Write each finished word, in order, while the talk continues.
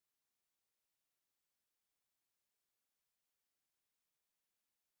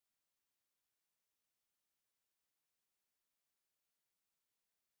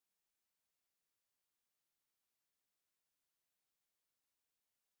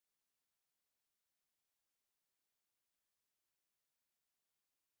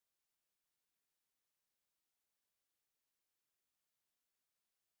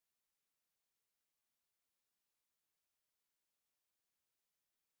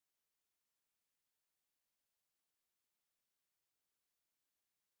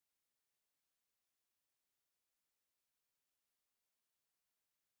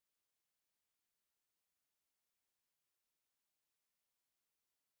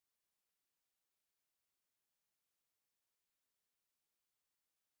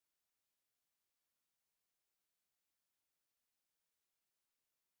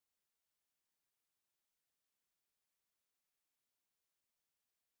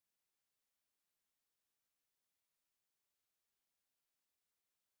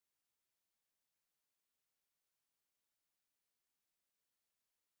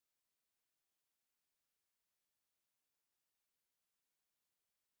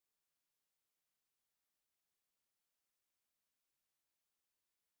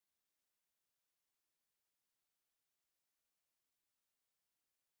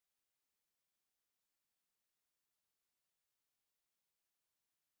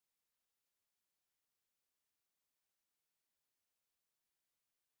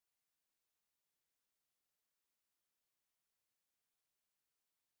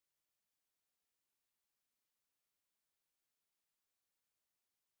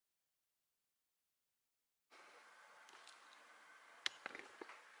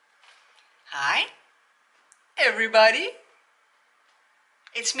everybody.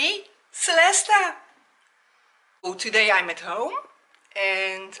 It's me, Celesta. So today I'm at home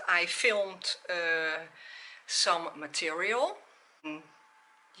and I filmed some material.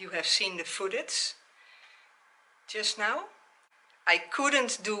 You have seen the footage just now. I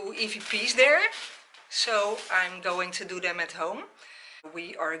couldn't do EVPs there, so I'm going to do them at home.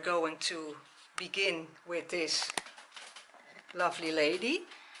 We are going to begin with this lovely lady,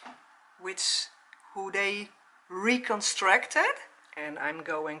 who they reconstructed, and I'm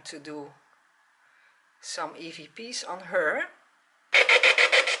going to do some EVPs on her.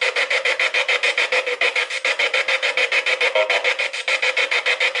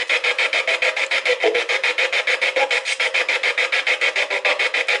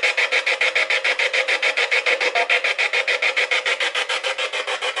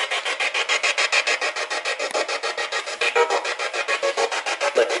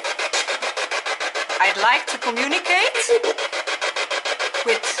 I'd like to communicate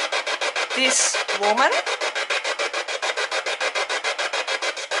with this woman.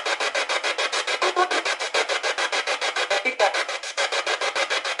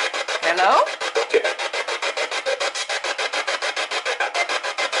 Hello?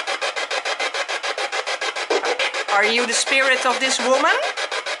 Are you the spirit of this woman?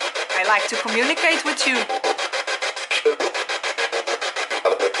 I like to communicate with you.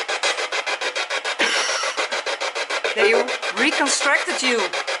 They reconstructed you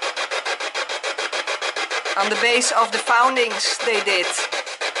on the base of the foundings they did.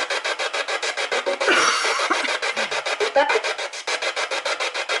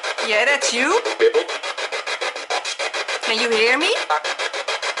 Yeah, that's you. Can you hear me?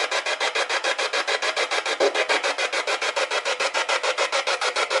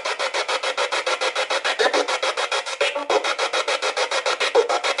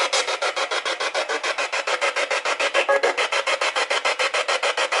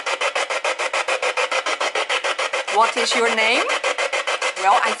 What is your name?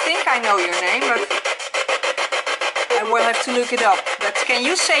 Well, I think I know your name, but I will have to look it up. But can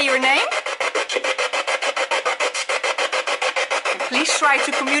you say your name? And please try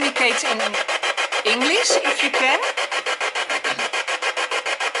to communicate in English if you can.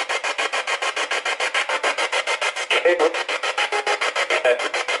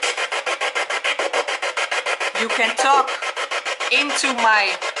 You can talk into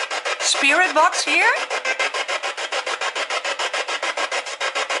my spirit box here.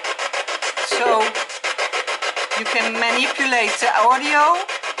 So you can manipulate the audio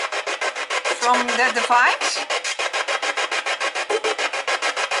from the device.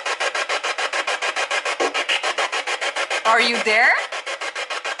 Are you there?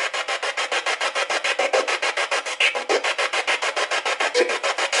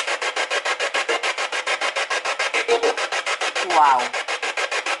 Wow.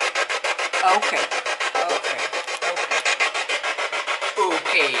 Okay.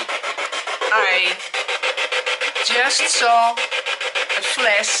 I just saw a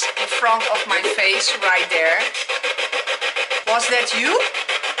flash in front of my face right there. Was that you?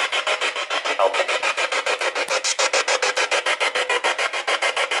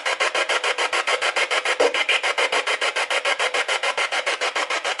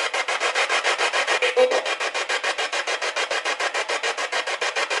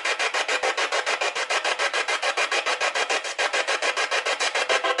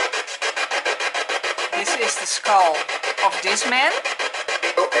 This is the skull of this man.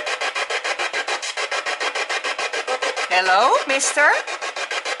 Hello, mister?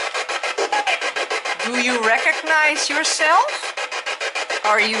 Do you recognize yourself?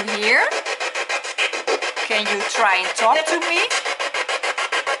 Are you here? Can you try and talk to me?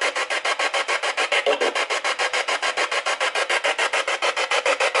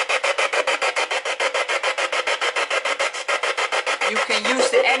 You can use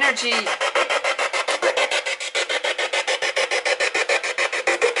the energy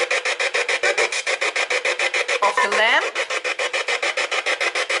of the lamp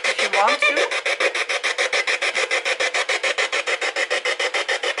if you want to.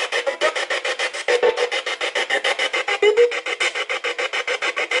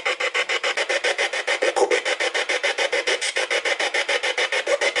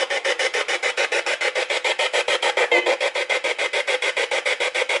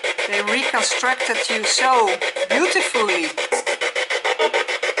 They reconstructed you so beautifully.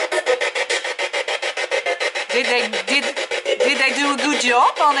 Did they do a good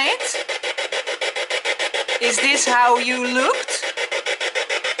job on it? Is this how you looked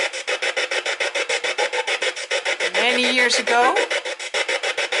many years ago?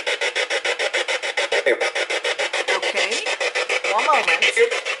 One moment.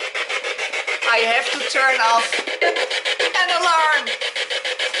 I have to turn off an alarm.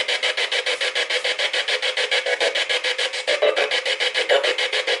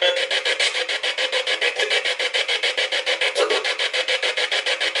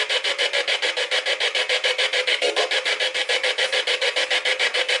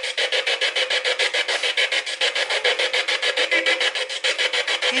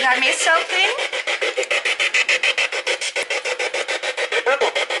 Did I miss something?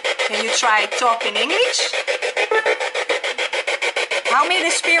 Can you try talk in English? How many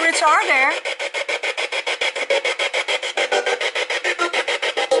spirits are there?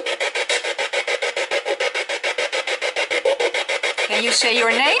 Can you say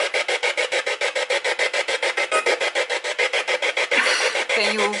your name?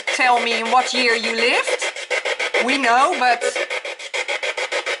 Can you tell me in what year you lived? We know, but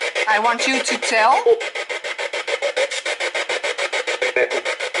I want you to tell.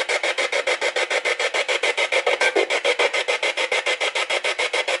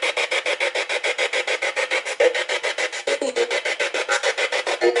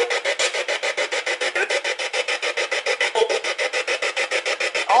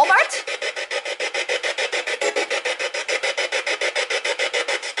 Albert?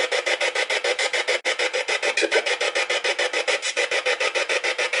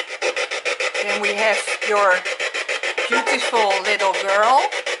 Then we have your beautiful little girl.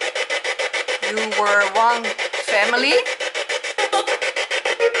 You were one family.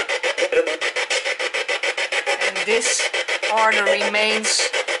 And this are the remains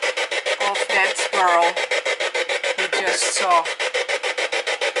of that girl you just saw.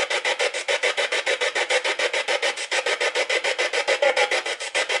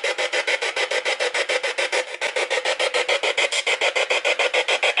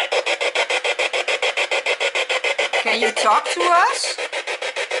 Can you talk to us?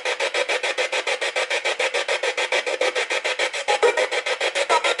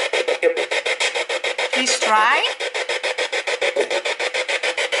 Please try.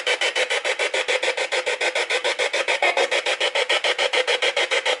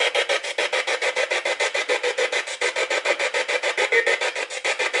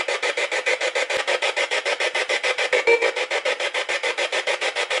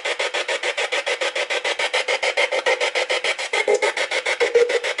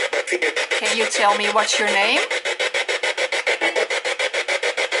 Can you tell me what's your name?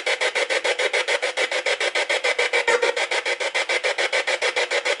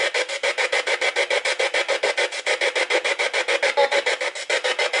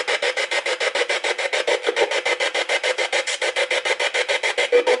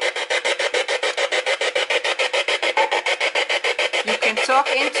 You can talk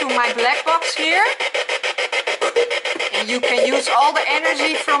into my black box here, and you can use all the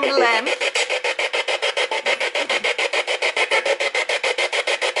energy from the lamp.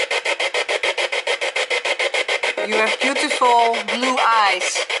 You have beautiful blue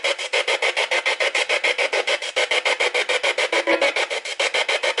eyes.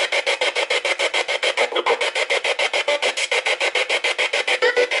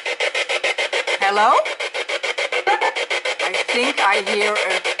 Hello? I think I hear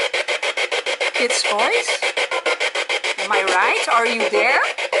a kid's voice. Am I right? Are you there?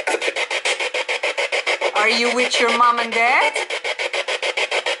 Are you with your mom and dad?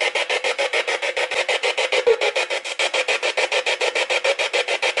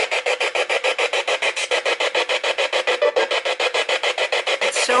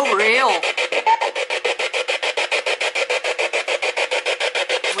 It's so real.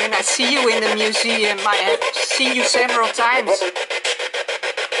 When I see you in the museum, I have seen you several times.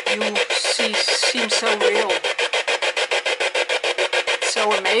 You seem so real.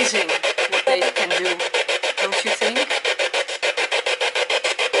 So amazing what they can do, don't you think?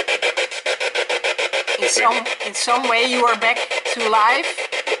 In some way you are back to life,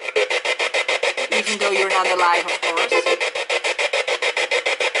 even though you're not alive, of course.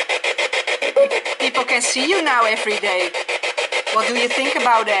 People can see you now every day. What do you think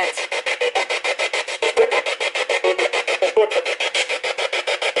about that?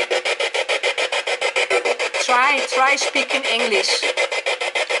 Try speaking English.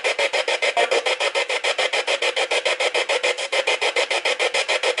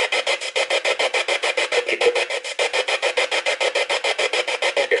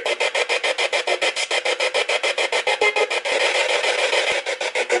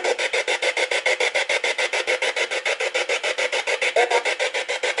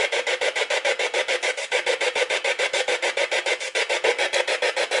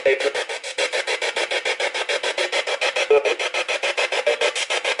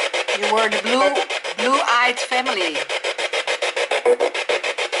 You're the blue-eyed family.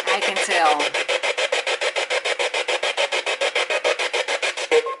 I can tell.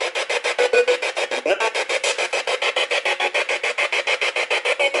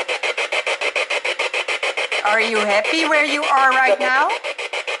 Are you happy where you are right now?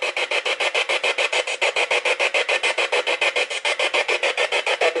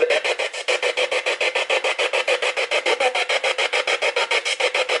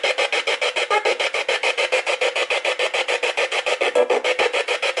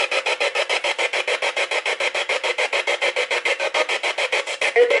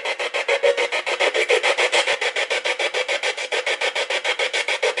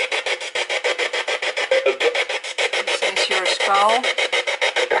 This is your skull.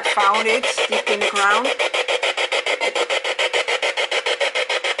 I found it deep in the ground.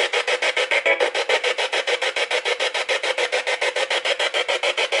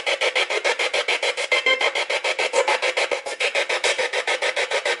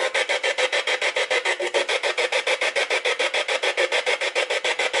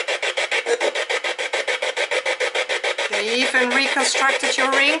 They even reconstructed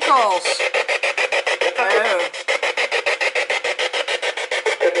your wrinkles. Oh.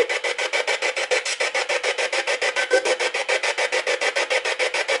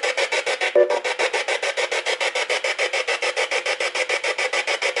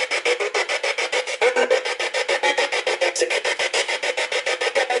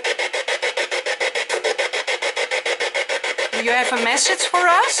 Do you have a message for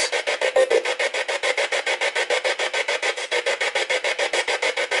us?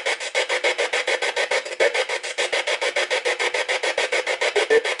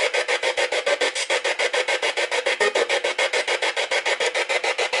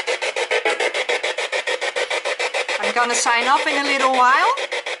 I'm gonna sign off in a little while.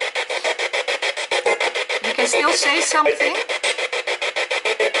 You can still say something.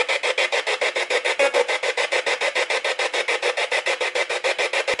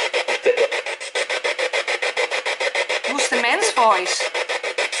 Who's the man's voice?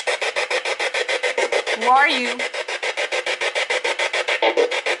 Who are you?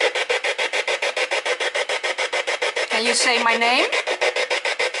 Can you say my name?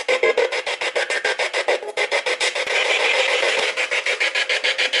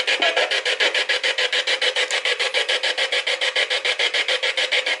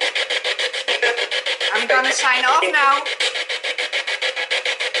 I'm gonna sign off now.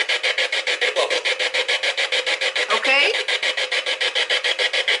 Okay?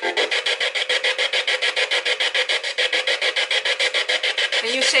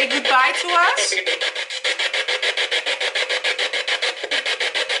 Can you say goodbye to us?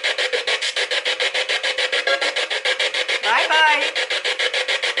 Bye-bye.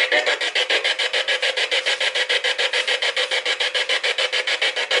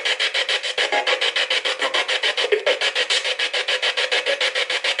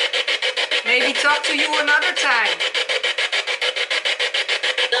 Maybe talk to you another time.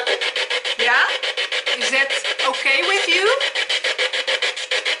 Yeah? Is that okay with you?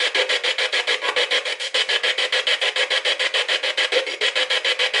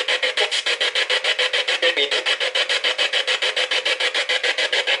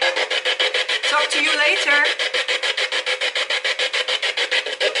 Talk to you later.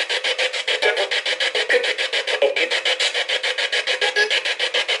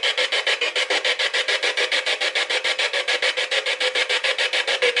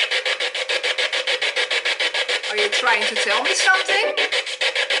 Are you trying to tell me something?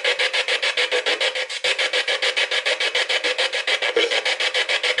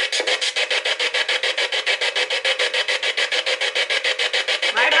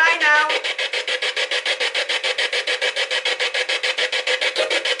 Bye-bye now.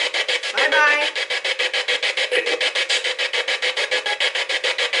 Bye-bye.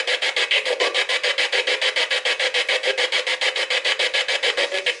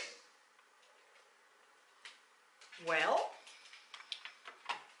 Well,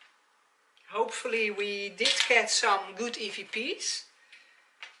 hopefully we did get some good EVPs.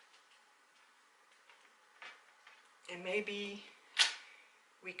 And maybe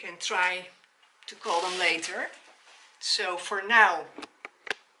we can try to call them later. So for now,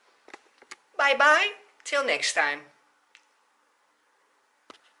 bye-bye, till next time.